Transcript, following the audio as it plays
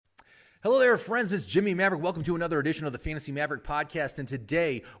Hello there, friends. It's Jimmy Maverick. Welcome to another edition of the Fantasy Maverick podcast. And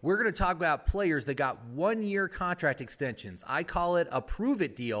today we're going to talk about players that got one-year contract extensions. I call it a prove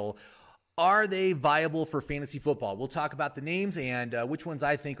it deal. Are they viable for fantasy football? We'll talk about the names and which ones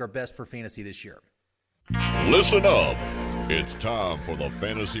I think are best for fantasy this year. Listen up. It's time for the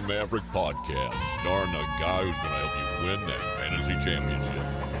Fantasy Maverick podcast, starring the guy who's going to help you win that fantasy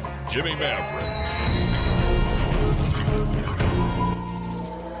championship, Jimmy Maverick.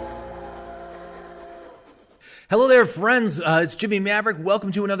 Hello there, friends. It's Jimmy Maverick.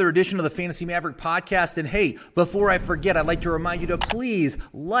 Welcome to another edition of the Fantasy Maverick podcast. And hey, before I forget, I'd like to remind you to please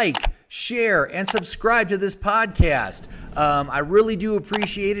like, share, and subscribe to this podcast. I really do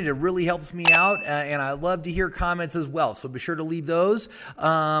appreciate it. It really helps me out, and I love to hear comments as well. So be sure to leave those.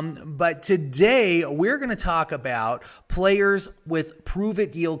 But today, we're going to talk about players with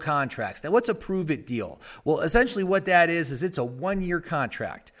prove-it deal contracts. Now, what's a prove-it deal? Well, essentially what that is it's a one-year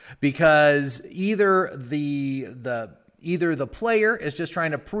contract because either the player is just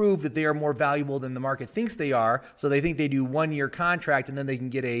trying to prove that they are more valuable than the market thinks they are, so they think they do one-year contract and then they can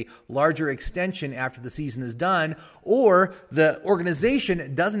get a larger extension after the season is done, or the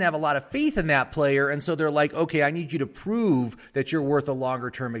organization doesn't have a lot of faith in that player, and so they're like, okay, I need you to prove that you're worth a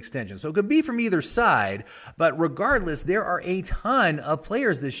longer-term extension. So it could be from either side, but regardless, there are a ton of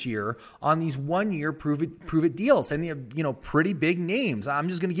players this year on these one-year prove-it deals, and they're, pretty big names. I'm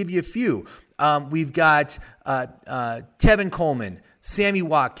just going to give you a few. We've got Tevin Coleman, Sammy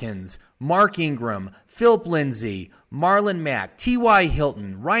Watkins, Mark Ingram, Philip Lindsay, Marlon Mack, T.Y.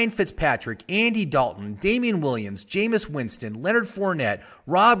 Hilton, Ryan Fitzpatrick, Andy Dalton, Damian Williams, Jameis Winston, Leonard Fournette,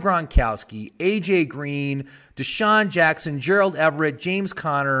 Rob Gronkowski, A.J. Green, Deshaun Jackson, Gerald Everett, James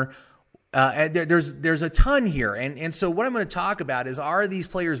Conner. There's a ton here. And so what I'm going to talk about is, are these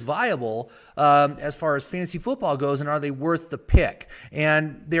players viable as far as fantasy football goes, and are they worth the pick?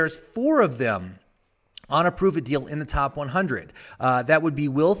 And there's 4 of them on a prove-it deal in the top 100. That would be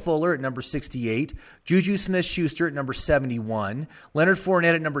Will Fuller at number 68, Juju Smith-Schuster at number 71, Leonard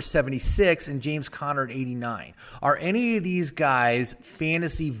Fournette at number 76, and James Conner at 89. Are any of these guys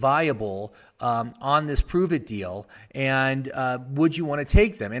fantasy viable on this prove-it deal, and would you want to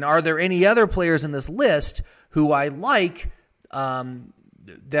take them? And are there any other players in this list who I like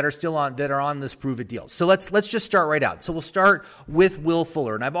that are on this prove-it deal? So let's just start right out. So we'll start with Will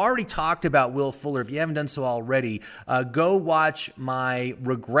Fuller, and I've already talked about Will Fuller. If you haven't done so already, go watch my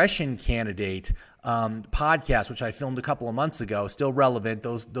regression candidate podcast, which I filmed a couple of months ago. Still relevant.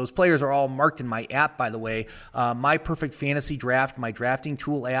 Those players are all marked in my app, by the way. My Perfect Fantasy Draft, my drafting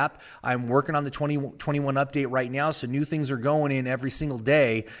tool app. I'm working on the 2021 update right now, so new things are going in every single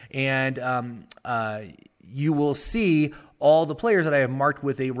day, and you will see all the players that I have marked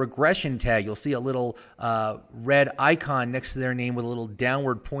with a regression tag. You'll see a little red icon next to their name with a little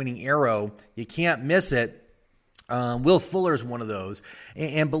downward pointing arrow. You can't miss it. Will Fuller is one of those.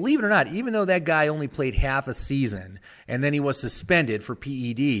 And believe it or not, even though that guy only played half a season and then he was suspended for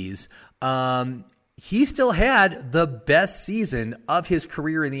PEDs, he still had the best season of his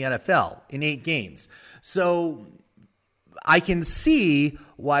career in the NFL in 8 games. So I can see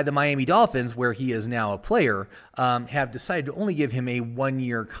why the Miami Dolphins, where he is now a player, have decided to only give him a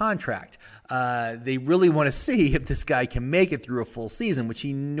 1-year contract. They really want to see if this guy can make it through a full season, which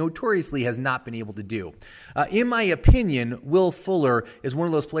he notoriously has not been able to do. In my opinion, Will Fuller is one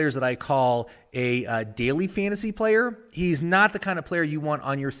of those players that I call a daily fantasy player. He's not the kind of player you want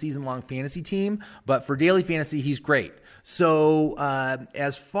on your season-long fantasy team, but for daily fantasy, he's great. So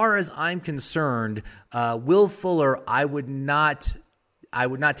as far as I'm concerned, Will Fuller, I would not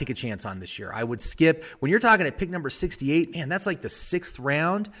take a chance on this year. I would skip. When you're talking at pick number 68, man, that's like the 6th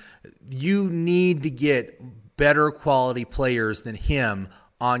round. You need to get better quality players than him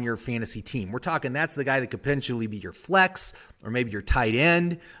on your fantasy team. We're talking that's the guy that could potentially be your flex or maybe your tight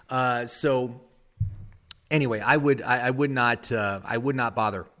end. So anyway, I would not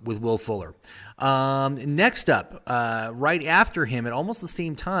bother with Will Fuller. Next up, right after him at almost the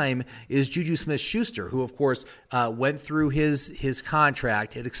same time is Juju Smith-Schuster, who of course went through his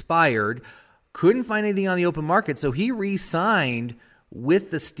contract. It expired, couldn't find anything on the open market, so he re-signed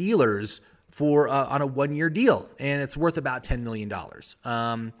with the Steelers for on a 1-year deal, and it's worth about $10 million.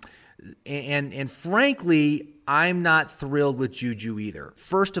 And frankly, I'm not thrilled with Juju either.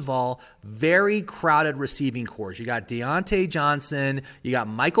 First of all, very crowded receiving corps. You got Deontay Johnson, you got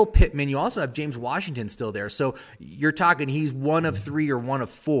Michael Pittman, you also have James Washington still there. So you're talking he's 1 of 3 or 1 of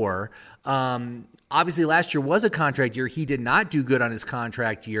 4. Obviously, last year was a contract year. He did not do good on his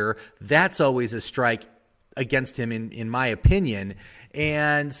contract year. That's always a strike against him, in my opinion.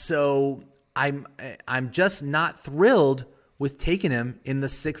 And so I'm just not thrilled with taking him in the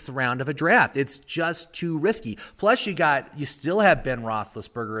 6th round of a draft. It's just too risky. Plus, you still have Ben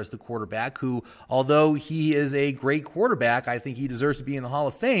Roethlisberger as the quarterback, who, although he is a great quarterback, I think he deserves to be in the Hall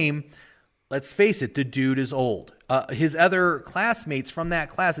of Fame. Let's face it, the dude is old. His other classmates from that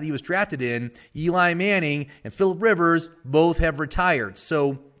class that he was drafted in, Eli Manning and Phillip Rivers, both have retired.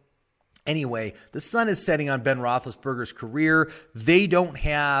 So anyway, the sun is setting on Ben Roethlisberger's career. They don't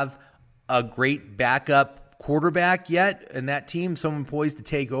have a great backup quarterback yet in that team, someone poised to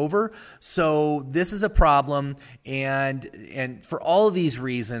take over. So this is a problem. And for all of these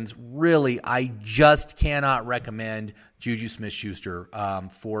reasons, really, I just cannot recommend Juju Smith-Schuster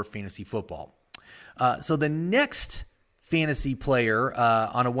for fantasy football. So the next fantasy player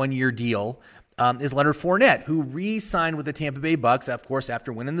on a one-year deal is Leonard Fournette, who re-signed with the Tampa Bay Bucks, of course,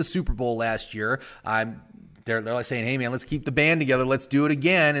 after winning the Super Bowl last year. They're like saying, hey, man, let's keep the band together. Let's do it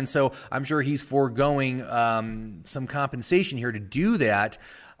again. And so I'm sure he's foregoing some compensation here to do that.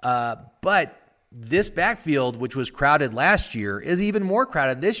 But this backfield, which was crowded last year, is even more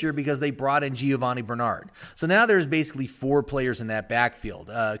crowded this year because they brought in Giovanni Bernard. So now there's basically 4 players in that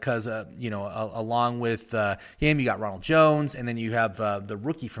backfield because, along with him, you got Ronald Jones, and then you have the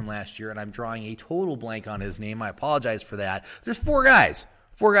rookie from last year, and I'm drawing a total blank on his name. I apologize for that. There's 4 guys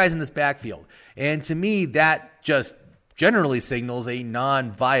in this backfield. And to me, that just generally signals a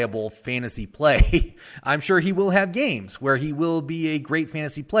non-viable fantasy play. I'm sure he will have games where he will be a great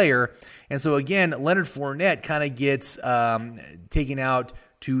fantasy player. And so again, Leonard Fournette kind of gets taken out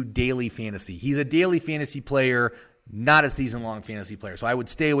to daily fantasy. He's a daily fantasy player, not a season-long fantasy player. So I would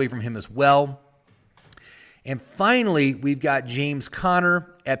stay away from him as well. And finally, we've got James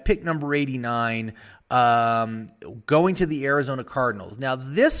Conner at pick number 89, going to the Arizona Cardinals. Now,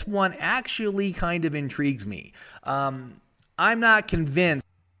 this one actually kind of intrigues me. I'm not convinced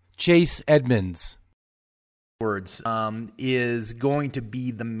Chase Edmonds is going to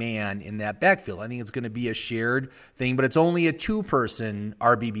be the man in that backfield. I think it's going to be a shared thing, but it's only a 2-person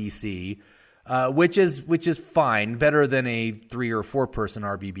RBBC. Which is fine, better than a 3 or 4-person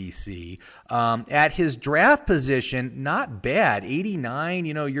RBBC. At his draft position, not bad. 89,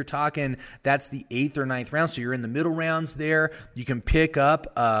 you're talking that's the 8th or 9th round, so you're in the middle rounds there. You can pick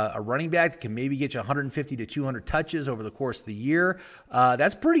up a running back that can maybe get you 150 to 200 touches over the course of the year.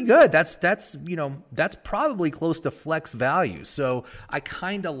 That's pretty good. That's probably close to flex value. So I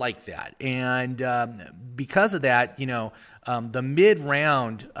kind of like that, and because of that, the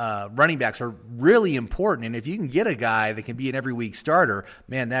mid-round running backs are really important, and if you can get a guy that can be an every-week starter,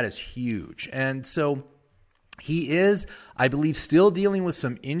 man, that is huge. And so he is, I believe, still dealing with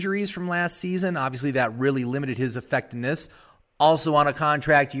some injuries from last season. Obviously, that really limited his effectiveness. Also on a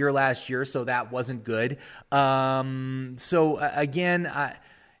contract year last year, so that wasn't good.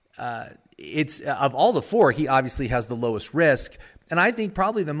 It's of all the 4, he obviously has the lowest risk, and I think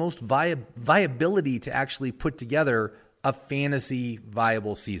probably the most viability to actually put together a fantasy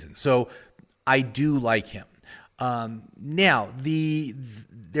viable season. So I do like him. Now,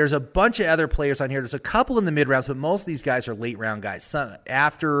 there's a bunch of other players on here. There's a couple in the mid rounds, but most of these guys are late round guys. Some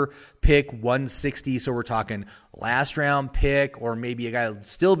after pick 160, so we're talking last round pick, or maybe a guy that'll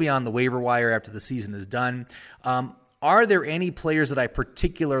still be on the waiver wire after the season is done. Are there any players that I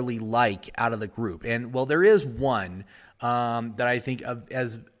particularly like out of the group? And well, there is one that I think of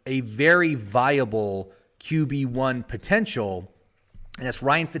as a very viable QB1 potential, and that's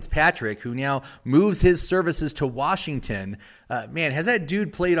Ryan Fitzpatrick, who now moves his services to Washington. Man, has that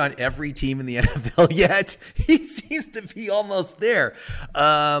dude played on every team in the NFL yet? He seems to be almost there.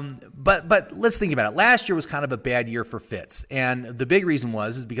 But let's think about it. Last year was kind of a bad year for Fitz, and the big reason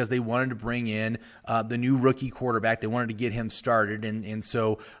is because they wanted to bring in the new rookie quarterback. They wanted to get him started, and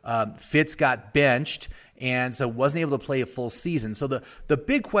so Fitz got benched, and so wasn't able to play a full season. So the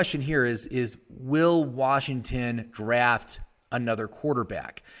big question here is will Washington draft another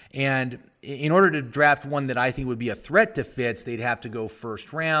quarterback? And in order to draft one that I think would be a threat to Fitz, they'd have to go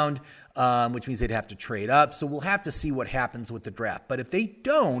first round, which means they'd have to trade up. So we'll have to see what happens with the draft. But if they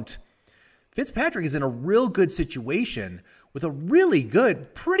don't, Fitzpatrick is in a real good situation with a really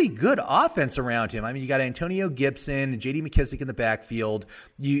good, pretty good offense around him. I mean, you got Antonio Gibson and J.D. McKissick in the backfield.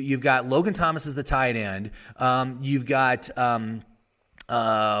 You've got Logan Thomas as the tight end. You've got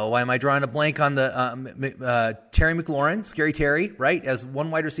why am I drawing a blank on the Terry McLaurin, Scary Terry, right, as one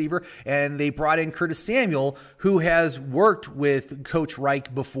wide receiver, and they brought in Curtis Samuel, who has worked with Coach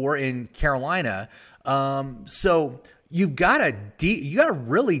Reich before in Carolina. So you've got a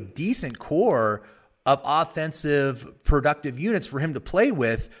really decent core of offensive productive units for him to play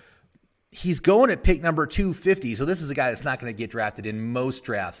with. he's going at pick number 250. So this is a guy that's not going to get drafted in most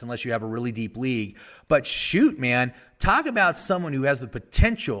drafts unless you have a really deep league. But shoot, man, talk about someone who has the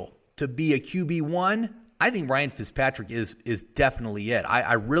potential to be a QB1. I think Ryan Fitzpatrick is definitely it.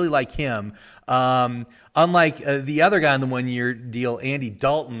 I really like him. Unlike the other guy on the 1-year deal, Andy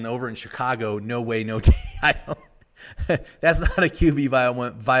Dalton over in Chicago, no way, no day. That's not a QB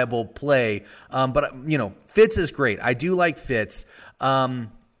viable play. But Fitz is great. I do like Fitz. And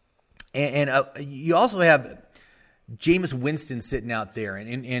you also have Jameis Winston sitting out there.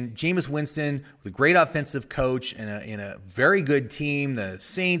 And Jameis Winston, with a great offensive coach and in a very good team. The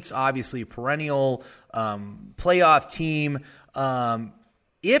Saints, obviously, perennial playoff team.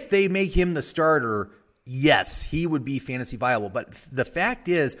 If they make him the starter, yes, he would be fantasy viable. But the fact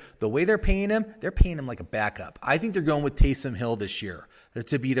is, the way they're paying him like a backup. I think they're going with Taysom Hill this year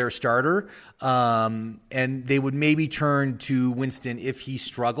to be their starter. And they would maybe turn to Winston if he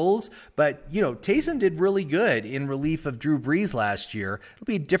struggles. But, Taysom did really good in relief of Drew Brees last year. It'll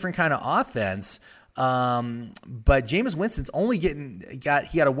be a different kind of offense. But Jameis Winston's only he got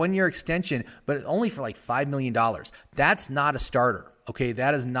a 1-year extension, but only for like $5 million. That's not a starter. Okay,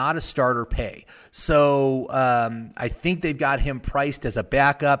 that is not a starter pay. So I think they've got him priced as a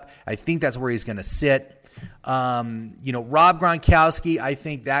backup. I think that's where he's going to sit. Rob Gronkowski, I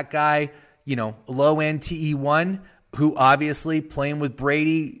think that guy, low-end TE1, who obviously playing with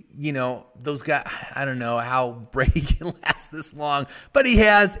Brady, those guys, I don't know how Brady can last this long, but he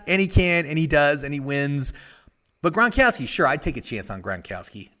has, and he can, and he does, and he wins. But Gronkowski, sure, I'd take a chance on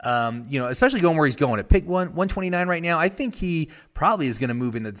Gronkowski. Especially going where he's going. At pick 129 right now, I think he probably is going to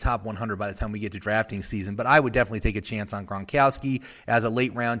move into the top 100 by the time we get to drafting season. But I would definitely take a chance on Gronkowski as a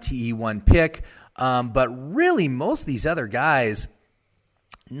late-round TE1 pick. But really, most of these other guys,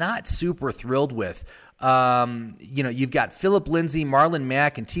 not super thrilled with. You've got Phillip Lindsay, Marlon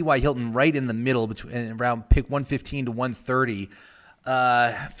Mack, and T.Y. Hilton right in the middle between around pick 115 to 130.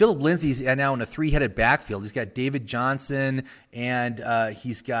 Phillip Lindsay's now in a 3-headed backfield. He's got David Johnson and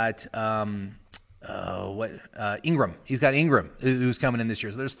he's got Ingram. He's got Ingram who's coming in this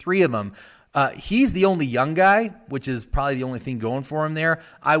year. So there's 3 of them. He's the only young guy, which is probably the only thing going for him there.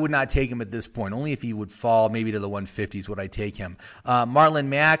 I would not take him at this point. Only if he would fall maybe to the 150s would I take him. Marlon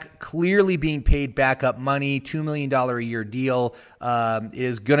Mack, clearly being paid backup money, $2 million a year deal,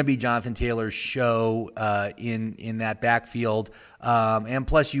 is going to be Jonathan Taylor's show in that backfield. And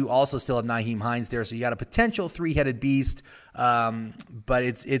plus, you also still have Nyheim Hines there, so you got a potential 3-headed beast. But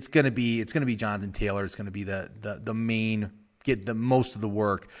it's going to be Jonathan Taylor. It's going to be the main, get the most of the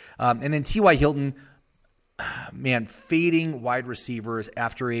work. And then T.Y. Hilton, man, fading wide receivers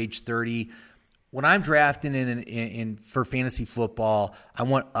after age 30. When I'm drafting in for fantasy football, I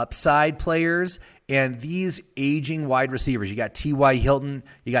want upside players. And these aging wide receivers, you got T.Y. Hilton,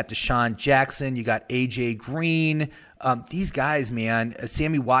 you got Deshaun Jackson, you got A.J. Green. These guys, man,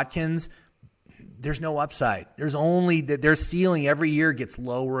 Sammy Watkins, there's no upside. There's only that their ceiling every year gets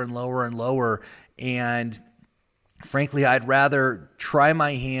lower and lower and lower. And frankly, I'd rather try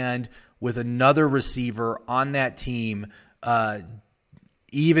my hand with another receiver on that team,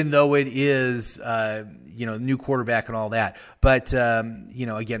 even though it is, new quarterback and all that. But,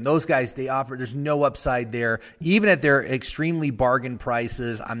 again, those guys, there's no upside there. Even at their extremely bargain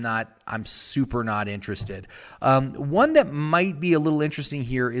prices, I'm super not interested. One that might be a little interesting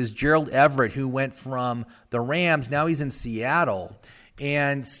here is Gerald Everett, who went from the Rams. Now he's in Seattle.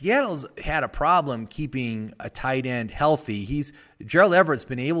 And Seattle's had a problem keeping a tight end healthy. Gerald Everett's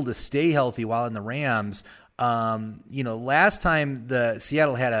been able to stay healthy while in the Rams. Last time the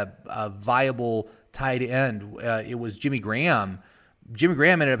Seattle had a viable tight end, it was Jimmy Graham. Jimmy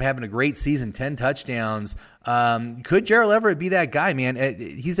Graham ended up having a great season, 10 touchdowns. Could Gerald Everett be that guy, man?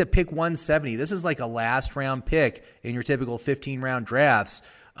 He's at pick 170. This is like a last-round pick in your typical 15-round drafts.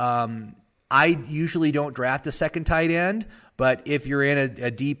 I usually don't draft a second tight end, but if you're in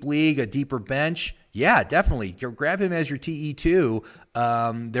a deep league, a deeper bench, yeah, definitely. Grab him as your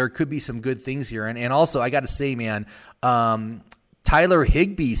TE2. There could be some good things here. And also, I got to say, man, Tyler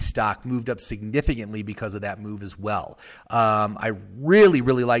Higbee's stock moved up significantly because of that move as well. I really,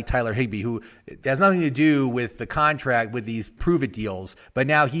 really like Tyler Higbee, who has nothing to do with the contract with these prove-it deals, but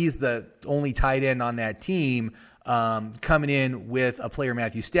now he's the only tight end on that team. Coming in with a player,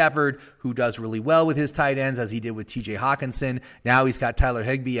 Matthew Stafford, who does really well with his tight ends, as he did with TJ Hawkinson. Now he's got Tyler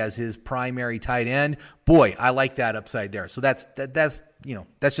Higbee as his primary tight end. Boy, I like that upside there. So that's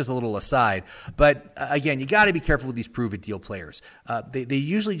just a little aside. But again, you got to be careful with these prove-it deal players. They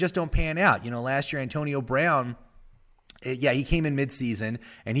usually just don't pan out. Last year Antonio Brown Yeah, he came in midseason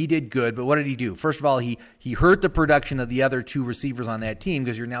and he did good, but what did he do? First of all, he hurt the production of the other two receivers on that team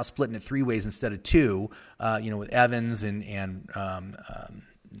because you're now splitting it three ways instead of two. With Evans and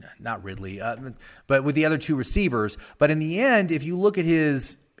not Ridley, but with the other two receivers. But in the end, if you look at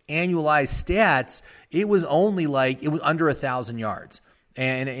his annualized stats, it was under 1,000 yards.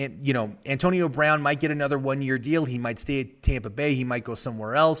 And Antonio Brown might get another 1-year deal. He might stay at Tampa Bay. He might go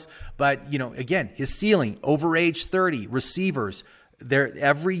somewhere else. But, again, his ceiling, over age 30, receivers,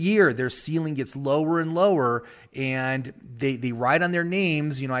 every year their ceiling gets lower and lower, and they ride on their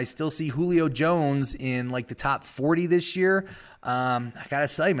names. I still see Julio Jones in like the top 40 this year. I got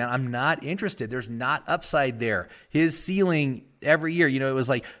to tell you, man, I'm not interested. There's not upside there. His ceiling every year, it was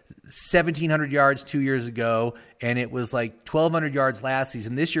like 1,700 yards 2 years ago, and it was like 1,200 yards last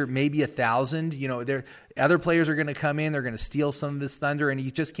season. This year, maybe 1,000. Other players are going to come in. They're going to steal some of his thunder, and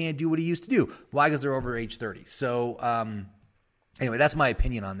he just can't do what he used to do. Why? Because they're over age 30. So, anyway, that's my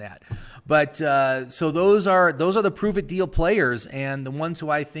opinion on that. But so those are the prove it deal players, and the ones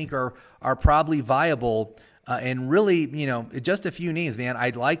who I think are probably viable. And really, just a few names, man. I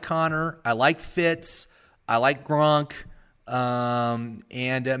like Connor. I like Fitz. I like Gronk. And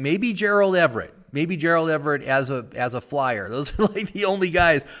maybe Gerald Everett. Maybe Gerald Everett as a flyer. Those are like the only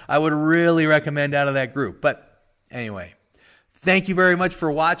guys I would really recommend out of that group. But anyway, thank you very much for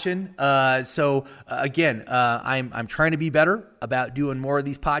watching. Again, I'm trying to be better about doing more of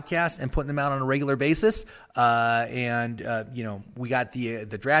these podcasts and putting them out on a regular basis. We got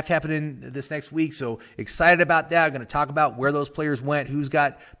the draft happening this next week, so excited about that. I'm going to talk about where those players went, who's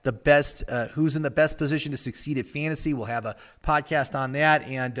got the best, who's in the best position to succeed at fantasy. We'll have a podcast on that.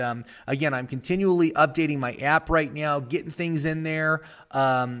 And again, I'm continually updating my app right now, getting things in there.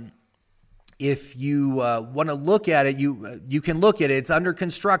 If you want to look at it, you can look at it. It's under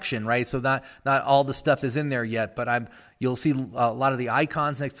construction, right? So not all the stuff is in there yet, but you'll see a lot of the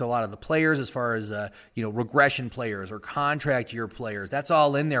icons next to a lot of the players as far as regression players or contract year players. That's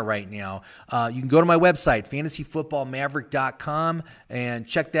all in there right now. You can go to my website, fantasyfootballmaverick.com, and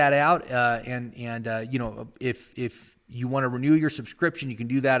check that out. If you want to renew your subscription, you can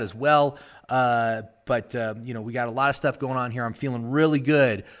do that as well. But we got a lot of stuff going on here. I'm feeling really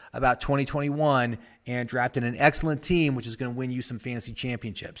good about 2021 and drafting an excellent team, which is going to win you some fantasy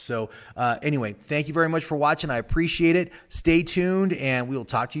championships. So anyway, thank you very much for watching. I appreciate it. Stay tuned, and we will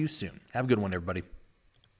talk to you soon. Have a good one, everybody.